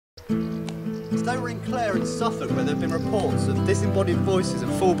Today we're in Clare in Suffolk, where there have been reports of disembodied voices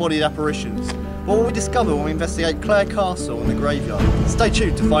and full-bodied apparitions. What will we discover when we investigate Clare Castle and the graveyard? Stay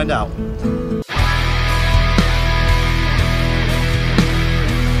tuned to find out.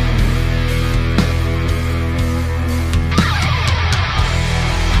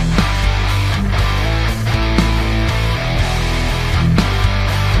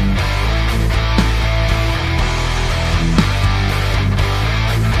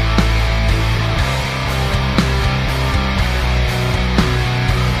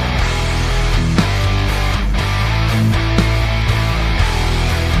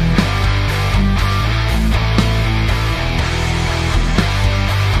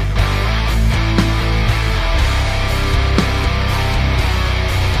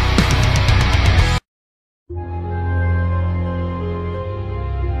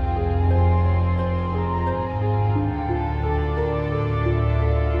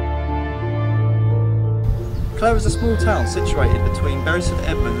 Clare is a small town situated between Bury St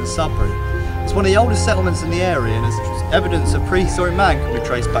Edmunds and Sudbury. It's one of the oldest settlements in the area, and as evidence of prehistoric man can be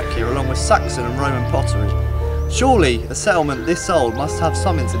traced back here, along with Saxon and Roman pottery. Surely, a settlement this old must have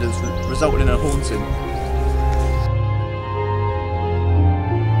some incidents resulting in a haunting.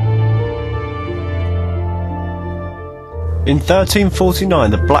 In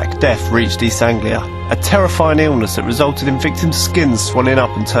 1349, the Black Death reached East Anglia, a terrifying illness that resulted in victims' skins swelling up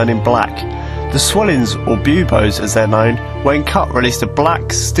and turning black. The swellings, or buboes as they're known, when cut released a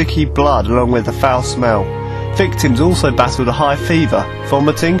black, sticky blood along with a foul smell. Victims also battled a high fever,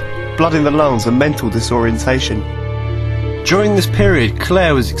 vomiting, blood in the lungs and mental disorientation. During this period,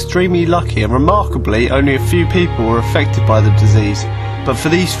 Clare was extremely lucky, and remarkably only a few people were affected by the disease. But for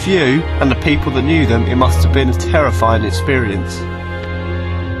these few, and the people that knew them, it must have been a terrifying experience.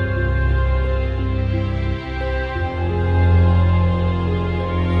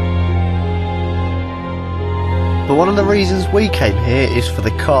 But one of the reasons we came here is for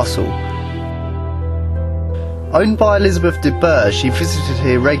the castle. Owned by Elizabeth de Clare, she visited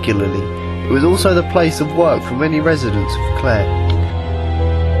here regularly. It was also the place of work for many residents of Clare.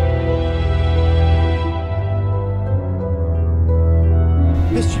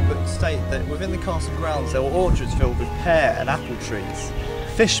 History books state that within the castle grounds there were orchards filled with pear and apple trees,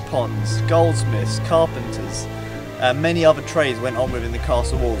 fish ponds, goldsmiths, carpenters, and many other trades went on within the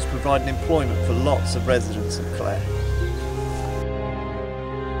castle walls, providing employment for lots of residents of Clare.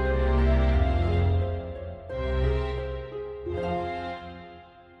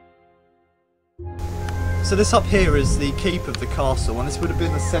 So this up here is the keep of the castle, and this would have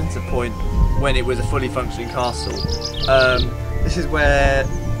been the centre point when it was a fully functioning castle. This is where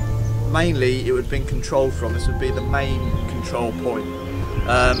mainly it would have been controlled from. This would be the main control point.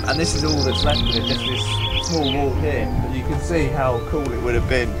 And this is all that's left of it, just this small wall here. But you can see how cool it would have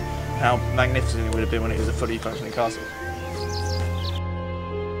been, how magnificent it would have been when it was a fully functioning castle.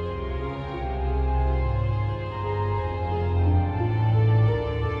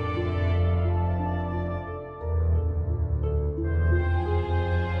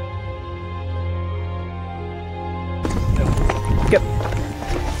 Yep.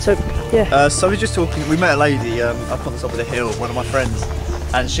 So, yeah. So we were just talking, we met a lady up on the top of the hill, one of my friends,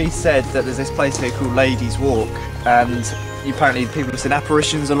 and she said that there's this place here called Ladies Walk, and apparently people have seen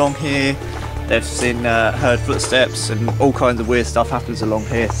apparitions along here, they've seen, heard footsteps, and all kinds of weird stuff happens along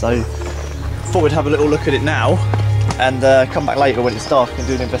here, so thought we'd have a little look at it now, and come back later when it's dark and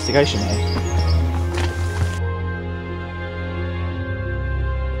do an investigation here.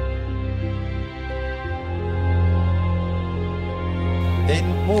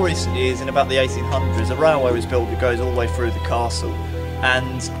 In more recent years, in about the 1800s, a railway was built that goes all the way through the castle,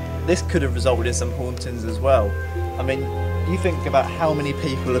 and this could have resulted in some hauntings as well. I mean, you think about how many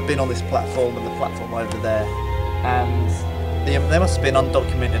people have been on this platform and the platform over there, and there must have been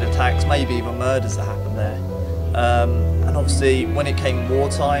undocumented attacks, maybe even murders that happened there. And obviously, when it came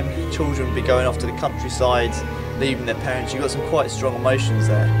wartime, children would be going off to the countryside, leaving their parents. You've got some quite strong emotions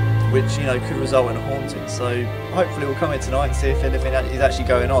there, which, you know, could result in a haunting. So hopefully we'll come here tonight and see if anything is actually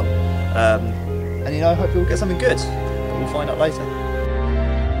going on. And, you know, hopefully we'll get something good. We'll find out later.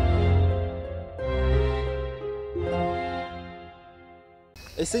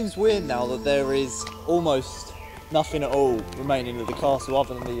 It seems weird now that there is almost nothing at all remaining of the castle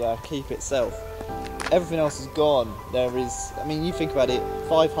other than the keep itself. Everything else is gone. There is, I mean, you think about it,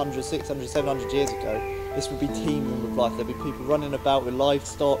 500, 600, 700 years ago, this would be teeming with life. There'd be people running about with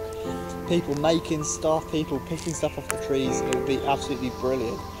livestock, people making stuff, people picking stuff off the trees. It would be absolutely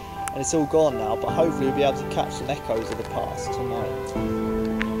brilliant. And it's all gone now, but hopefully we'll be able to catch some echoes of the past tonight.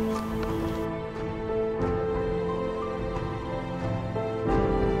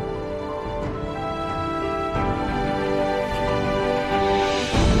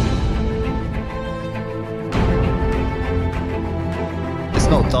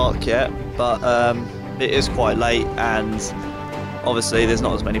 dark yet, but it is quite late, and obviously there's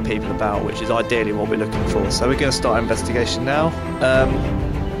not as many people about, which is ideally what we're looking for. So we're going to start our investigation now.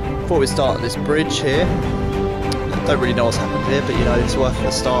 Before we start this bridge here, I don't really know what's happened here, but you know, it's worth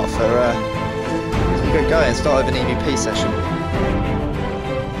a start for to get going and start with an EVP session.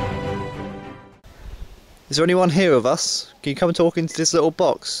 Is there anyone here with us? Can you come and talk into this little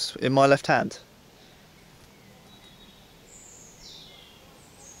box in my left hand?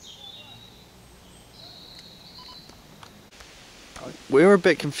 We're a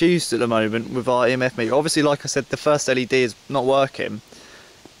bit confused at the moment with our EMF meter. Obviously, like I said, the first LED is not working,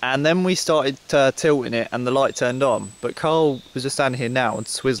 and then we started tilting it and the light turned on, but Carl was just standing here now and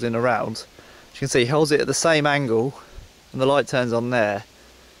swizzling around. As you can see, he holds it at the same angle and the light turns on there,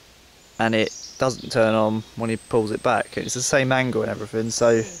 and it doesn't turn on when he pulls it back. It's the same angle and everything,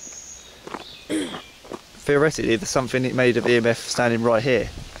 so theoretically there's something made of EMF standing right here.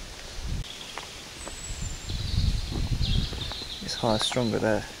 It's higher, stronger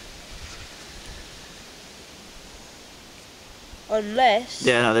there. Unless...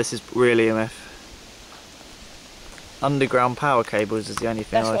 Yeah, no, this is real EMF. Underground power cables is the only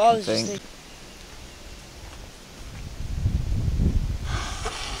thing I can think.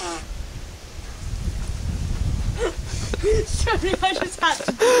 Sorry, I just had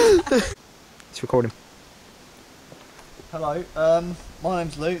to. It's recording. Hello, my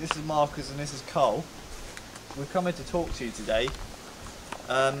name's Luke, this is Marcus and this is Cole. We've come here to talk to you today.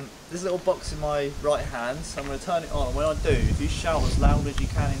 This little box in my right hand, so I'm going to turn it on, and when I do, if you shout as loud as you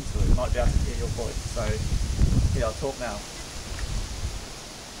can into it, you might be able to hear your voice. So, yeah, I'll talk now.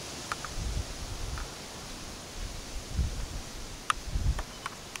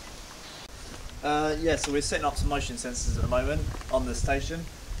 Yeah, so we're setting up some motion sensors at the moment on the station.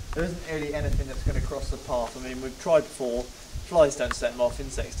 There isn't really anything that's going to cross the path. I mean, we've tried before. Flies don't set them off,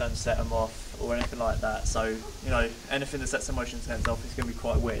 insects don't set them off, or anything like that. So, you know, anything that sets a motion sensor off is going to be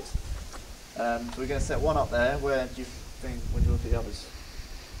quite weird. So we're going to set one up there. Where do you think? Where do you look at the others?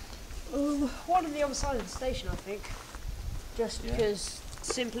 One on the other side of the station, I think. Just because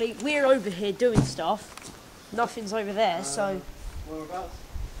simply we're over here doing stuff. Nothing's over there, so. Whereabouts?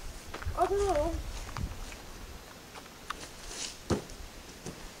 I don't know.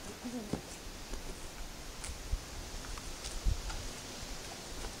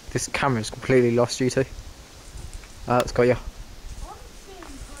 This camera's completely lost you two. It's got you. I'm feeling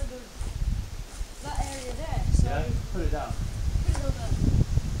kind of that area there, so. Yeah, put it down. Put it on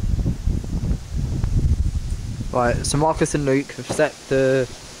there. Right, so Marcus and Luke have set the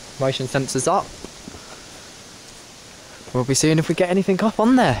motion sensors up. We'll be seeing if we get anything up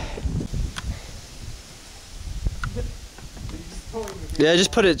on there. Yeah,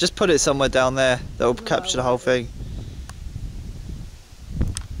 just put it somewhere down there that will capture the whole thing.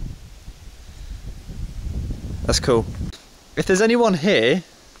 That's cool. If there's anyone here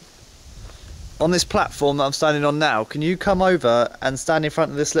on this platform that I'm standing on now, can you come over and stand in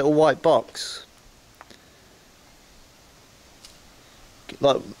front of this little white box?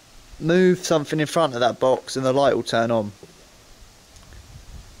 Like, move something in front of that box and the light will turn on.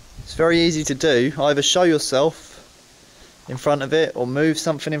 It's very easy to do. Either show yourself in front of it or move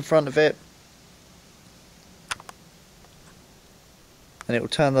something in front of it, and it will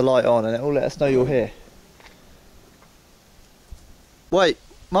turn the light on and it will let us know you're here. Wait,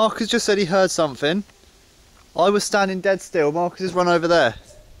 Marcus just said he heard something. I was standing dead still. Marcus has run over there.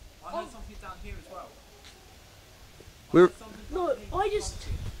 I heard something down here as well. No, I just.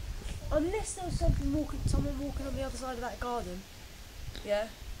 Unless there was someone walking on the other side of that garden. Yeah?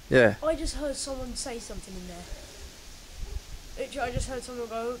 Yeah. I just heard someone say something in there. Literally, I just heard someone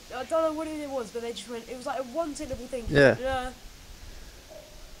go, I don't know what it was, but they just went, it was like a one syllable thing. Yeah.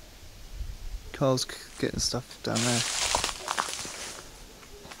 Carl's getting stuff down there.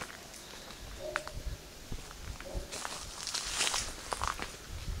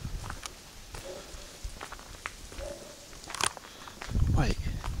 Wait.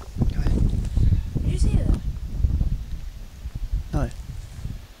 Go ahead. Did you see that? No.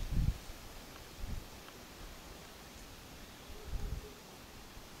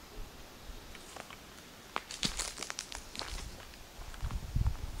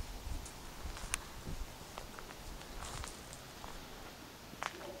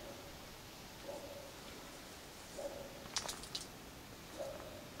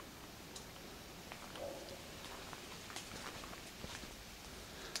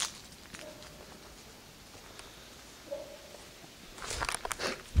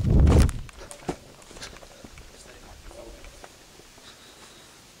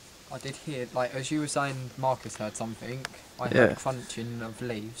 I did hear, like, as you were saying, Marcus heard something. I heard crunching of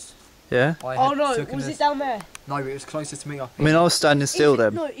leaves. Yeah? Oh no, was it down there? No, it was closer to me up I here. mean, I was standing still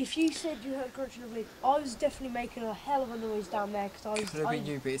then. No, if you said you heard crunching of leaves, I was definitely making a hell of a noise down there because I was. Could have been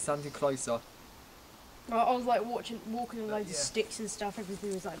you, but it sounded closer. I was like walking on loads of sticks and stuff.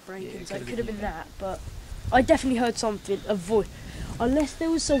 Everything was like breaking, Yeah, so it could have been that. But I definitely heard something, a voice. Unless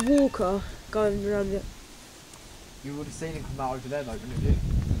there was a walker going around it. You would have seen him come out over there, though, wouldn't you?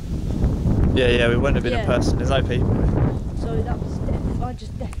 Yeah, we wouldn't have been a person. There's no people. So that was. I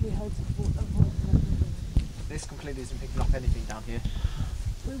just definitely heard a voice. This completely isn't picking up anything down here.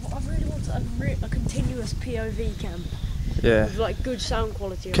 I really want a continuous POV cam. Yeah. With like good sound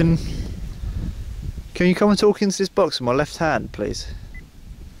quality. Can you come and talk into this box with my left hand, please?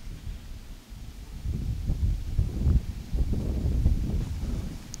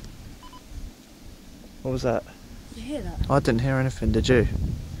 What was that? Did you hear that? I didn't hear anything, did you?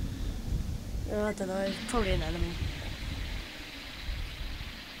 Oh, I don't know. It's probably an animal.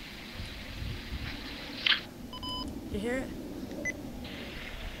 Did you hear it?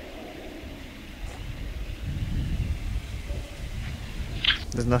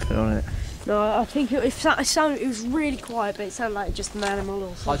 There's nothing on it. No, I think it was really quiet, but it sounded like just an animal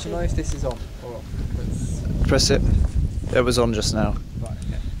or something. How do you know if this is on? Or off? Press it. It was on just now. Right,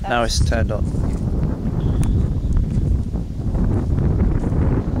 okay. Now it's turned on.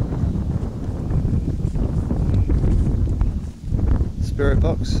 Spirit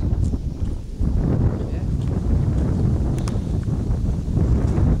box.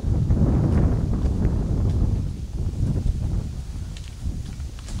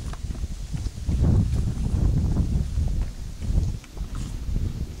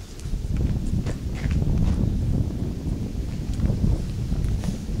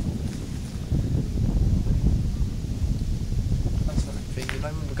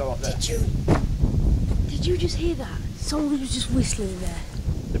 Did you just hear that? Someone was just whistling there.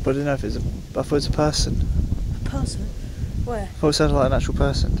 But I didn't know if it's I thought it was a person. A person? Where? I thought it sounded like an actual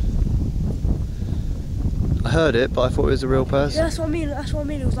person. I heard it, but I thought it was a real person. Yeah, that's what I mean. That's what I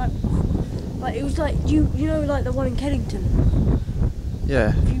mean. It was like it was like you know, like the one in Kennington.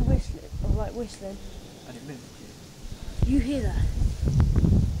 Yeah. If you whistle it, or like whistling. And it moved. You hear that?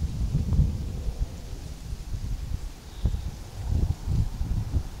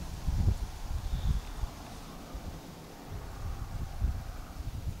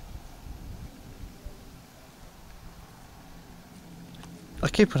 I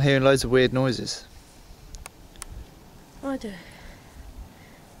keep on hearing loads of weird noises. I do.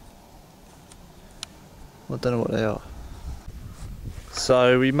 I don't know what they are.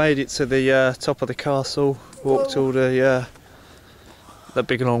 So we made it to the top of the castle, walked all the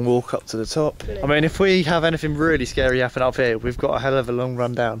big long walk up to the top. I mean, if we have anything really scary happen up here, we've got a hell of a long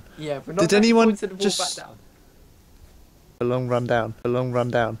run down. Yeah, but not did anyone just back down? A long run down, a long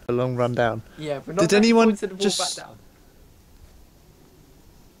run down, a long run down. Yeah, but not did anyone just just back down?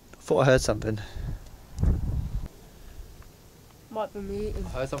 I thought I heard something. Might be me. I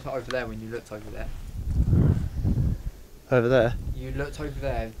heard something over there when you looked over there. Over there? You looked over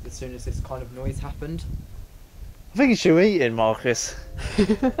there as soon as this kind of noise happened. I think it's you eating, Marcus.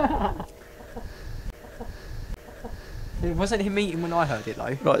 It wasn't him eating when I heard it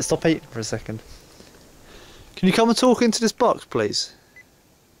though. Right, stop eating for a second. Can you come and talk into this box, please?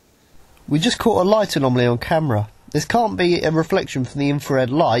 We just caught a light anomaly on camera. This can't be a reflection from the infrared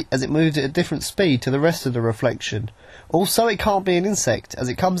light, as it moves at a different speed to the rest of the reflection. Also, it can't be an insect, as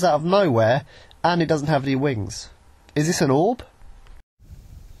it comes out of nowhere, and it doesn't have any wings. Is this an orb?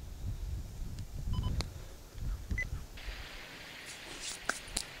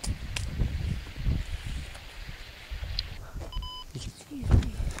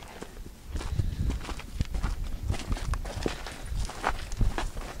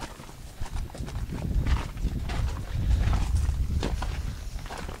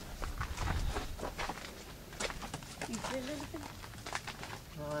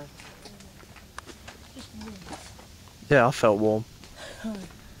 Yeah, I felt warm.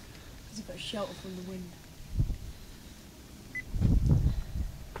 It's a bit of shelter from the wind.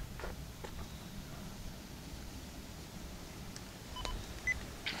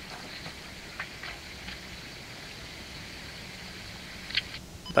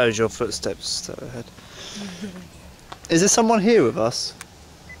 Those are your footsteps that ahead. Is there someone here with us?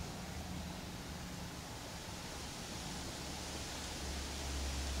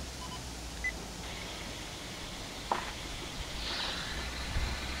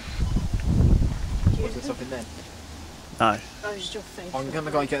 Was there something then? No. That was just your face. I'm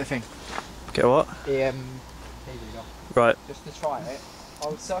gonna go and get the thing. Get what? Here you go. Right. Just to try it.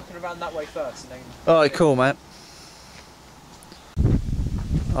 I'll circle around that way first and then... Alright, cool, mate.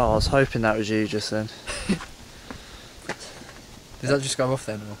 Oh, I was hoping that was you just then. Does that just go off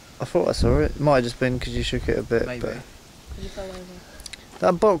then? Or? I thought I saw it. It might have just been because you shook it a bit. Maybe. But You fell over.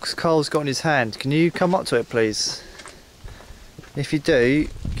 that box Carl's got in his hand, can you come up to it, please? If you do,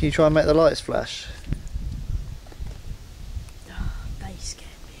 can you try and make the lights flash? They scared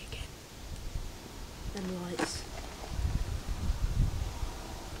me again. Them lights.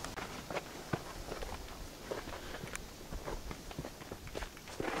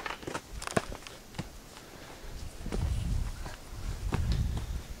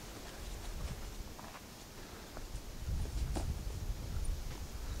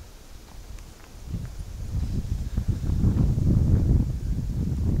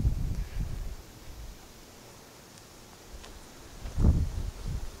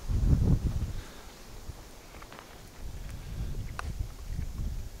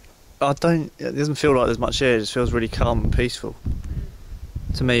 It doesn't feel like there's much here, it just feels really calm and peaceful.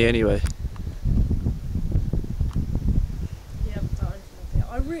 To me, anyway. Yeah,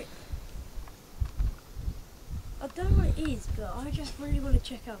 I don't know what it is, but I just really want to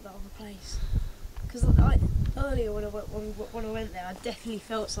check out that other place. Because earlier when I went there, I definitely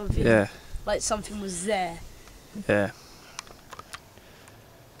felt something. Yeah. Like something was there. Yeah.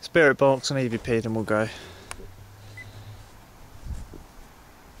 Spirit box and EVP, then we'll go.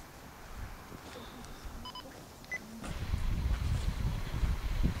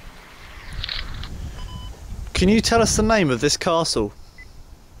 Can you tell us the name of this castle?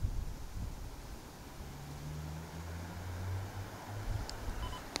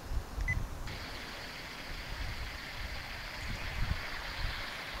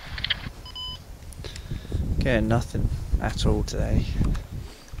 Getting nothing at all today.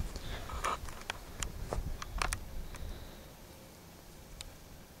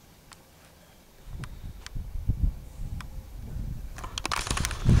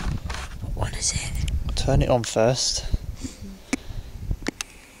 What is it? Turn it on first,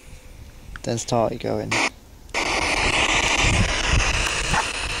 then start it going.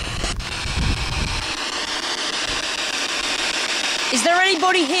 Is there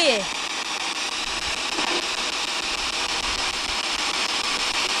anybody here?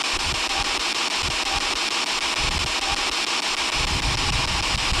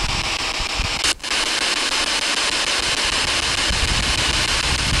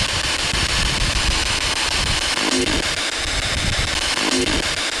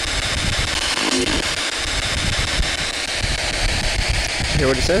 You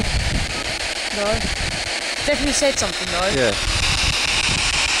already said? No. Definitely said something though. Yeah.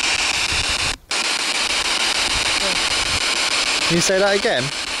 Can you say that again?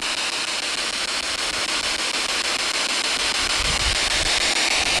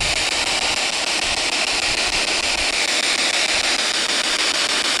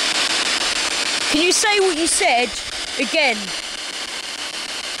 Can you say what you said again?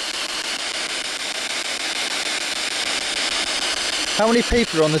 How many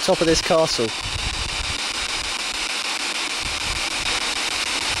people are on the top of this castle?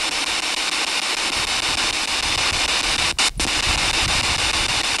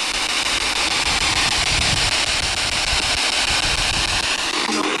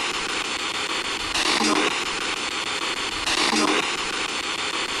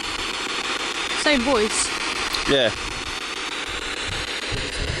 Same voice. Yeah.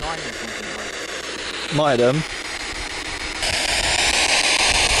 Might have done.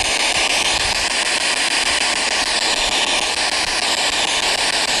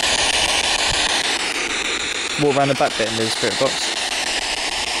 Walk around the back bit and do the spirit box.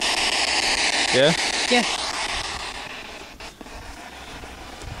 Yeah? Yeah.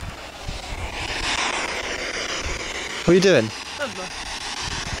 What are you doing?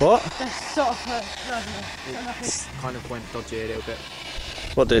 What? That's sort of It kind of went dodgy a little bit.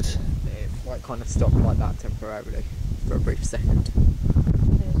 What did? It like kind of stopped like that temporarily for a brief second.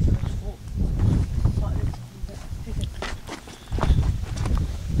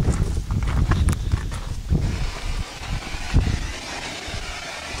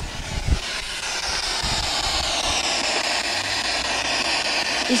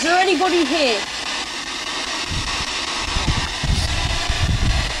 Is there anybody here?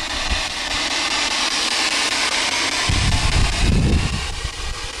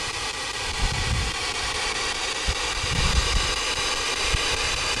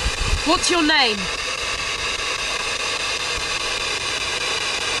 What's your name?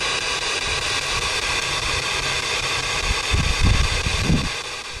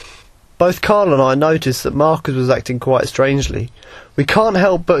 Both Carl and I noticed that Marcus was acting quite strangely. We can't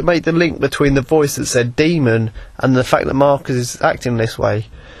help but make the link between the voice that said demon and the fact that Marcus is acting this way.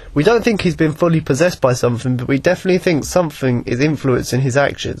 We don't think he's been fully possessed by something, but we definitely think something is influencing his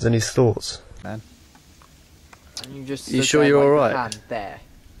actions and his thoughts. Man. You sure you're alright? Hand there,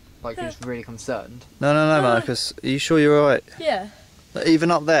 like he was really concerned. No, Marcus. Are you sure you're alright? Yeah. Even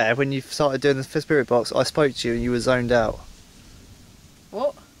up there, when you started doing the spirit box, I spoke to you and you were zoned out.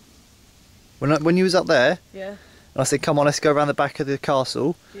 What? When you was up there, Yeah. and I said, come on, let's go around the back of the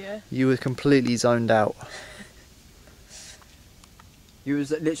castle, Yeah. you were completely zoned out. You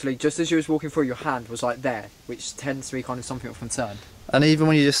was literally, just as you was walking through, your hand was like there, which tends to be kind of something of concern. And even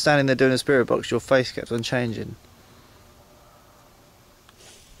when you're just standing there doing a spirit box, your face kept on changing.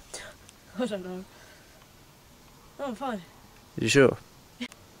 I don't know. Oh, I'm fine. You sure?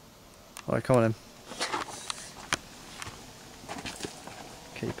 Alright, come on then.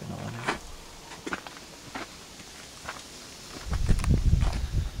 Keep an eye on him.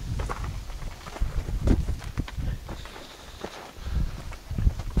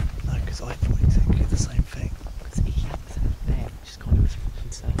 No, because I thought exactly the same thing. Because he was there, which is kind of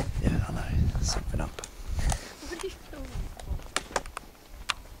concerned. Yeah, I know. There's something up.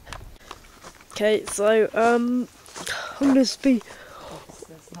 Okay, so I'm gonna be.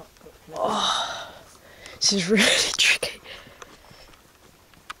 Oh, this is really tricky.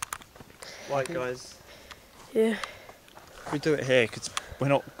 Right, guys. Yeah. We do it here because we're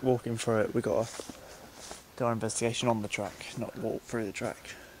not walking through it. We've got to do our investigation on the track, not walk through the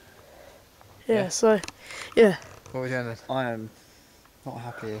track. Yeah. So, yeah. What are we doing then? I am not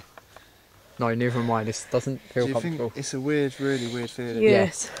happy here. No, neither am I. This doesn't feel Do you comfortable. think it's a weird, really weird feeling?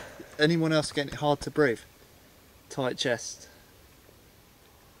 Yes. Anyone else getting it hard to breathe? Tight chest?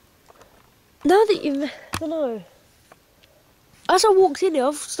 Now that you, I don't know. As I walked in here,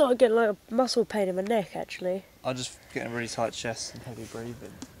 I've started getting like a muscle pain in my neck. Actually. I'm just getting a really tight chest and heavy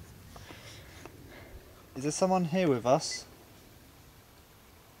breathing. Is there someone here with us?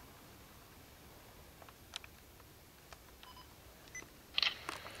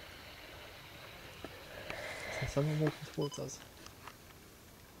 Is someone walking towards us?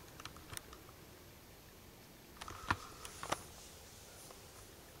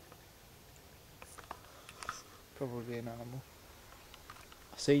 Probably an animal.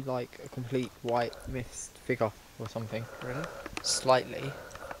 I see like a complete white mist figure or something. Really? Slightly.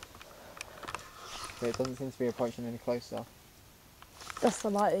 But it doesn't seem to be approaching any closer. That's the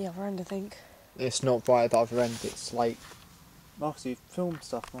light at the other end, I think. It's not right at the other end, it's like... Marcus, you filmed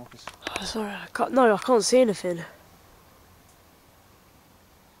stuff, Marcus. Oh, sorry, I can't. No, I can't see anything.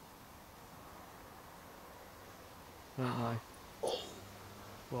 I don't know.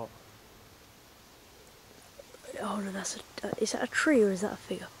 What? Oh no, that's a. Is that a tree or is that a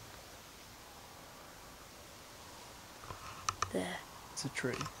figure? There. It's a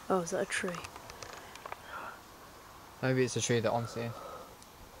tree. Oh, is that a tree? Maybe it's a tree that I'm seeing.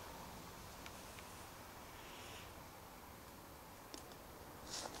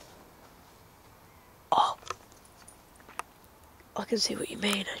 Oh. I can see what you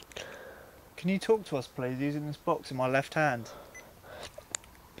mean. Can you talk to us, please, using this box in my left hand?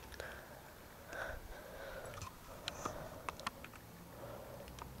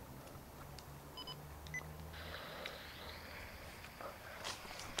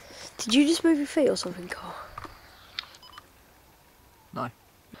 Did you just move your feet or something, Carl? No.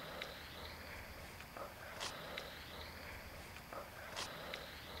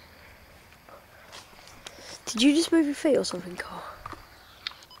 Did you just move your feet or something, Carl?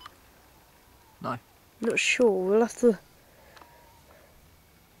 No. Not sure. We'll have to.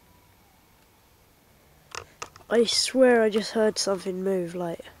 I swear I just heard something move,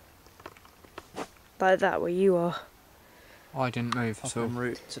 like that where you are. I didn't move I've at all. been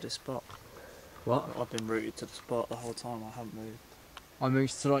rooted to this spot. What? I've been rooted to the spot the whole time. I haven't moved. I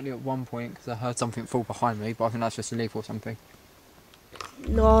moved slightly at one point because I heard something fall behind me, but I think that's just a leaf or something.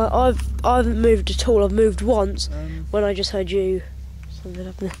 No, I haven't moved at all. I've moved once when I just heard you. Something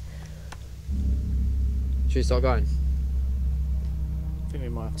happening. Should we start going? I think we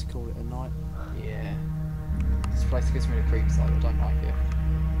might have to call it a night. Yeah. This place gives me the creeps, like I don't like it.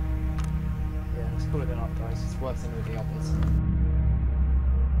 Yeah, let's call it a night, guys. It's worse than all the others.